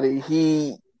personality.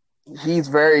 He's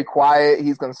very quiet.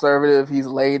 He's conservative. He's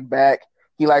laid back.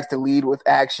 He likes to lead with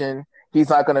action. He's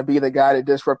not going to be the guy to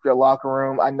disrupt your locker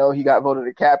room. I know he got voted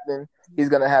a captain. He's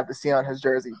going to have the C on his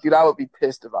jersey. Dude, I would be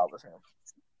pissed if I was him.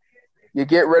 You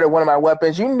get rid of one of my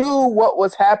weapons. You knew what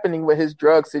was happening with his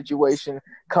drug situation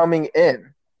coming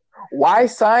in. Why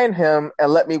sign him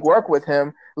and let me work with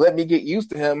him? Let me get used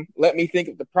to him. Let me think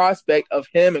of the prospect of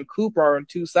him and Cooper on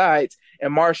two sides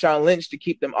and Marshawn Lynch to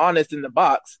keep them honest in the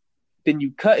box. Then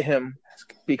you cut him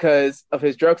because of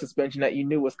his drug suspension that you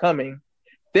knew was coming.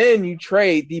 Then you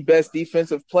trade the best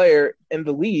defensive player in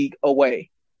the league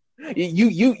away.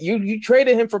 You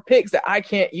traded him for picks that I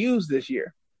can't use this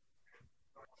year.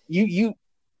 The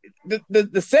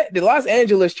Los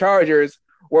Angeles Chargers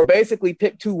were basically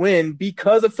picked to win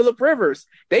because of Phillip Rivers.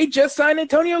 They just signed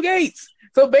Antonio Gates.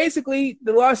 So basically,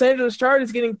 the Los Angeles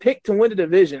Chargers getting picked to win the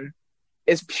division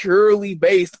is purely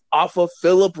based off of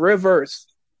Phillip Rivers.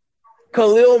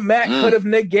 Khalil Mack could have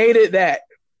negated that.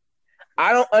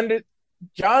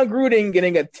 Jon Gruden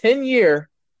getting a 10-year,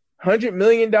 $100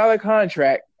 million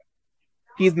contract.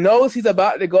 He knows he's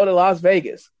about to go to Las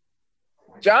Vegas.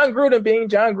 Jon Gruden being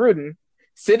Jon Gruden,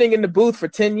 sitting in the booth for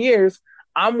 10 years,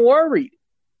 I'm worried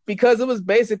because it was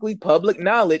basically public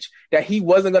knowledge that he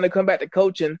wasn't going to come back to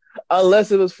coaching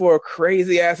unless it was for a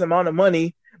crazy-ass amount of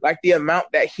money like the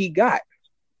amount that he got.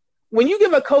 When you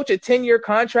give a coach a 10-year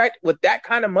contract with that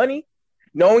kind of money,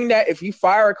 knowing that if you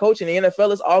fire a coach in the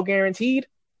NFL, it's all guaranteed,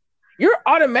 you're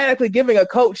automatically giving a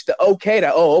coach the okay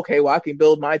that, well, I can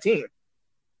build my team.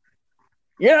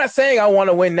 You're not saying I want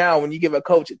to win now when you give a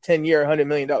coach a 10-year, $100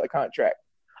 million contract.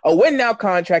 A win now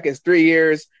contract is 3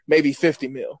 years, maybe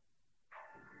 $50 million.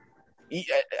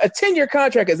 A 10-year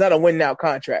contract is not a win now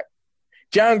contract.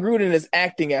 Jon Gruden is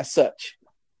acting as such.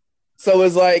 So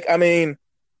it's like,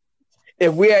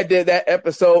 if we had did that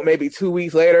episode maybe 2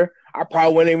 weeks later, I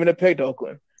probably wouldn't even have picked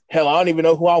Oakland. Hell, I don't even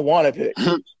know who I want to pick.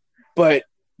 But,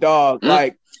 dog,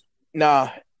 nah,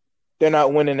 they're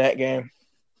not winning that game.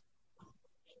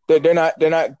 They're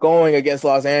not going against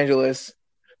Los Angeles,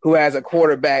 who has a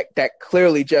quarterback that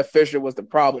clearly Jeff Fisher was the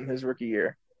problem his rookie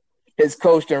year. His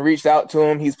coach then reached out to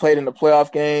him. He's played in the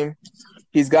playoff game.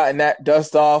 He's gotten that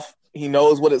dust off. He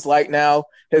knows what it's like now.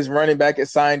 His running back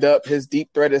is signed up. His deep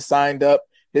threat is signed up.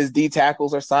 His D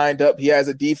tackles are signed up. He has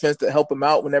a defense to help him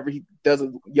out whenever he does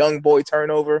a young boy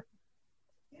turnover.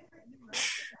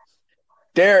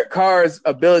 Derek Carr's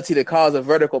ability to cause a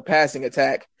vertical passing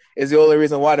attack is the only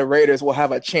reason why the Raiders will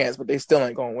have a chance, but they still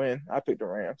ain't going to win. I picked the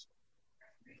Rams.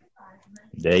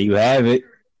 There you have it.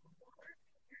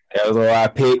 That was all our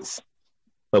picks.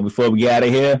 But before we get out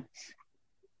of here,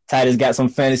 Titus got some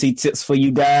fantasy tips for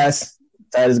you guys.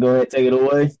 Titus, go ahead and take it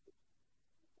away.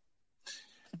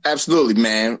 Absolutely,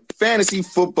 man. Fantasy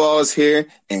football is here,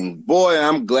 and boy,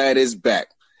 I'm glad it's back.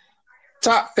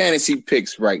 Top fantasy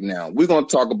picks right now. We're going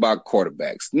to talk about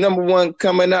quarterbacks. Number one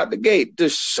coming out the gate,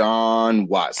 Deshaun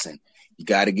Watson. You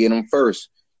got to get him first.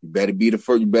 You better be the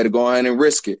first. You better go ahead and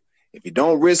risk it. If you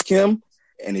don't risk him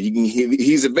and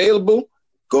he's available,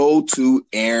 go to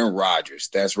Aaron Rodgers.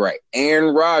 That's right.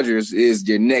 Aaron Rodgers is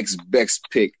your next best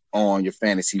pick on your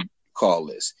fantasy call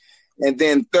list. And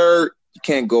then third, you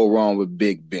can't go wrong with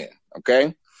Big Ben,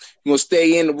 okay? We're going to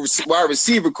stay in the wide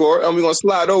receiver core, and we're going to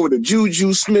slide over to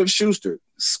Juju Smith-Schuster.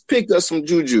 Pick up some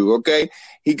Juju, okay?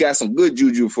 He got some good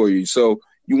Juju for you. So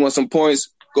you want some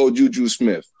points, go Juju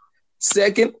Smith.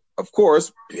 Second, of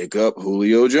course, pick up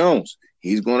Julio Jones.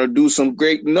 He's going to do some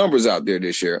great numbers out there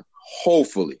this year,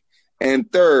 hopefully.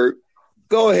 And third,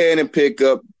 go ahead and pick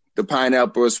up the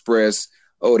Pineapple Express,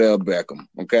 Odell Beckham,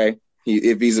 okay?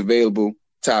 If he's available,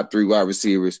 top 3 wide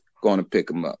receivers, going to pick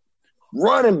him up.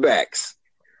 Running backs,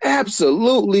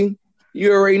 absolutely,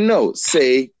 you already know,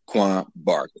 Saquon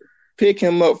Barkley. Pick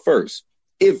him up first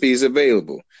if he's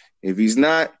available. If he's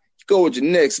not, go with your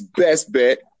next best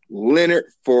bet, Leonard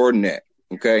Fournette,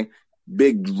 okay?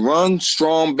 Big run,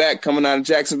 strong back coming out of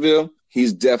Jacksonville.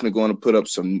 He's definitely going to put up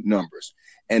some numbers.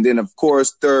 And then, of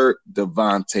course, third,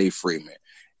 Devontae Freeman.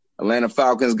 Atlanta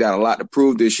Falcons got a lot to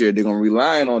prove this year. They're going to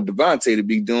rely on Devontae to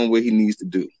be doing what he needs to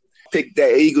do. Pick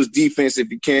that Eagles defense if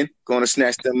you can. Going to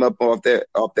snatch them up off that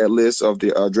list, of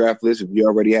the draft list if you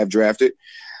already have drafted.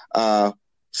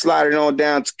 Slide it on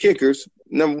down to kickers.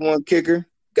 Number one kicker,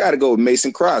 got to go with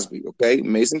Mason Crosby, okay?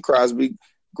 Mason Crosby,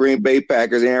 Green Bay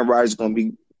Packers. Aaron Rodgers is going to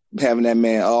be having that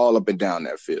man all up and down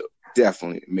that field.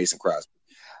 Definitely Mason Crosby.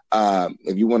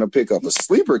 If you want to pick up a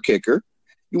sleeper kicker,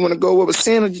 you want to go with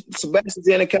Sebastian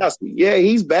Janikowski. Yeah,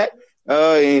 he's back,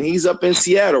 and he's up in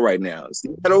Seattle right now.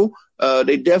 Seattle,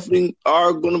 they definitely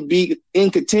are going to be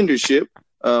in contendership.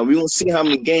 We're going to see how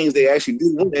many games they actually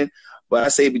do win. But I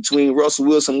say between Russell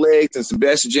Wilson legs and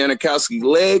Sebastian Janikowski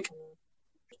leg,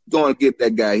 going to get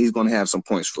that guy. He's going to have some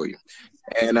points for you.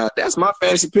 And that's my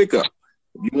fantasy pickup.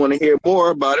 If you want to hear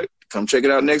more about it, come check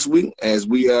it out next week. As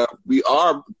we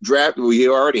are drafted, we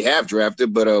already have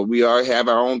drafted, but we have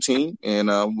our own team, and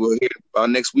we'll hear about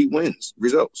next week wins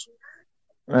results.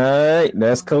 All right,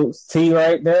 that's Coach T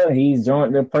right there. He's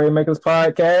joined the Playmakers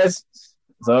podcast.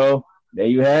 So there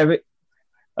you have it.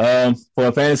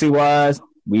 For fantasy wise,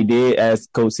 we did, as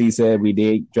Coach T said, we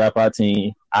did drop our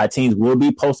team. Our teams will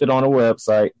be posted on the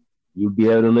website. You'll be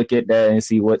able to look at that and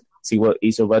see what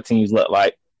each of our teams look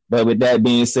like. But with that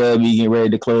being said, we get ready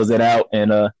to close it out.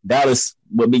 And Dallas,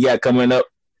 what we got coming up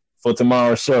for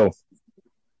tomorrow's show?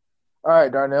 All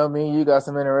right, Darnell, me and you got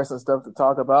some interesting stuff to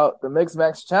talk about. The Mix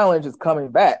Max Challenge is coming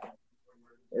back.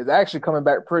 It's actually coming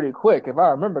back pretty quick. If I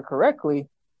remember correctly,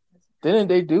 didn't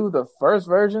they do the first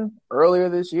version earlier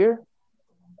this year?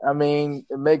 I mean,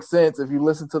 it makes sense. If you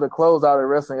listen to the closeout of the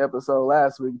wrestling episode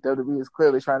last week, WWE is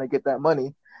clearly trying to get that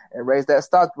money and raise that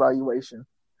stock valuation.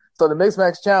 So the Mix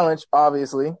Max Challenge,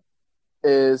 obviously,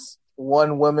 is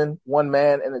one woman, one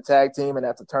man in a tag team, and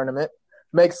that's a tournament.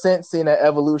 Makes sense seeing that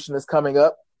Evolution is coming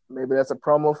up. Maybe that's a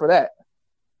promo for that.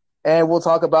 And we'll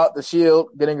talk about the Shield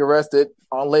getting arrested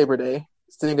on Labor Day,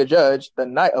 sitting a judge the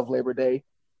night of Labor Day,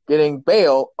 getting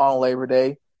bail on Labor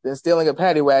Day, then stealing a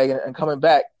paddy wagon and coming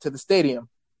back to the stadium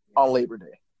on Labor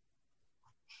Day.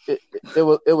 It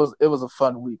was a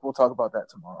fun week. We'll talk about that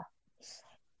tomorrow.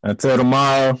 Until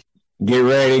tomorrow, get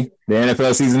ready. The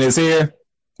NFL season is here.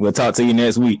 We'll talk to you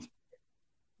next week.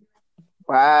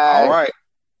 Bye. All right.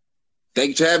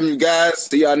 Thank you for having me, guys.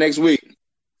 See y'all next week.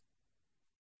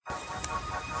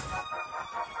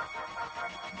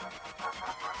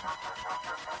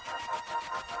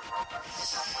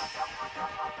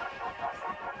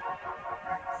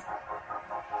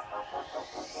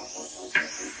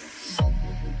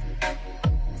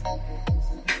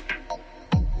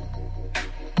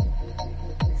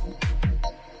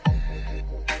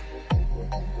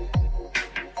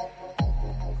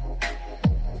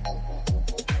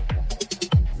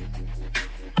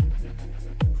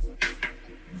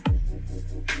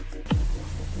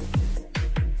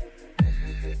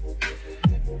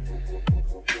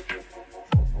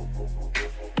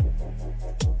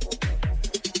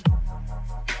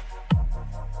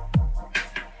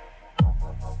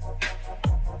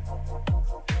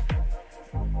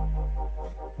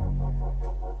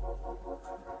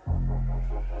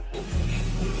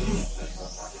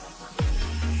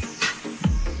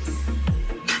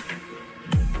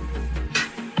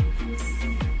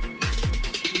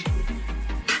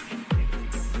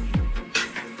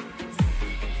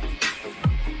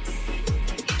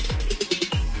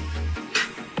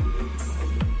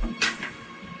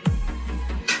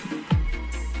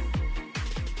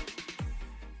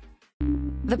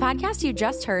 The podcast you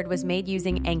just heard was made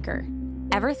using Anchor.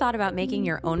 Ever thought about making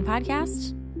your own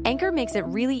podcast? Anchor makes it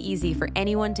really easy for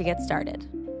anyone to get started.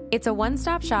 It's a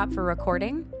one-stop shop for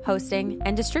recording, hosting,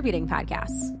 and distributing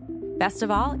podcasts. Best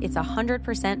of all, it's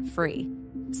 100% free.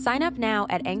 Sign up now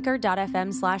at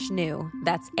anchor.fm/new.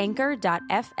 That's anchor.fm/new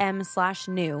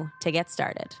to get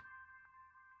started.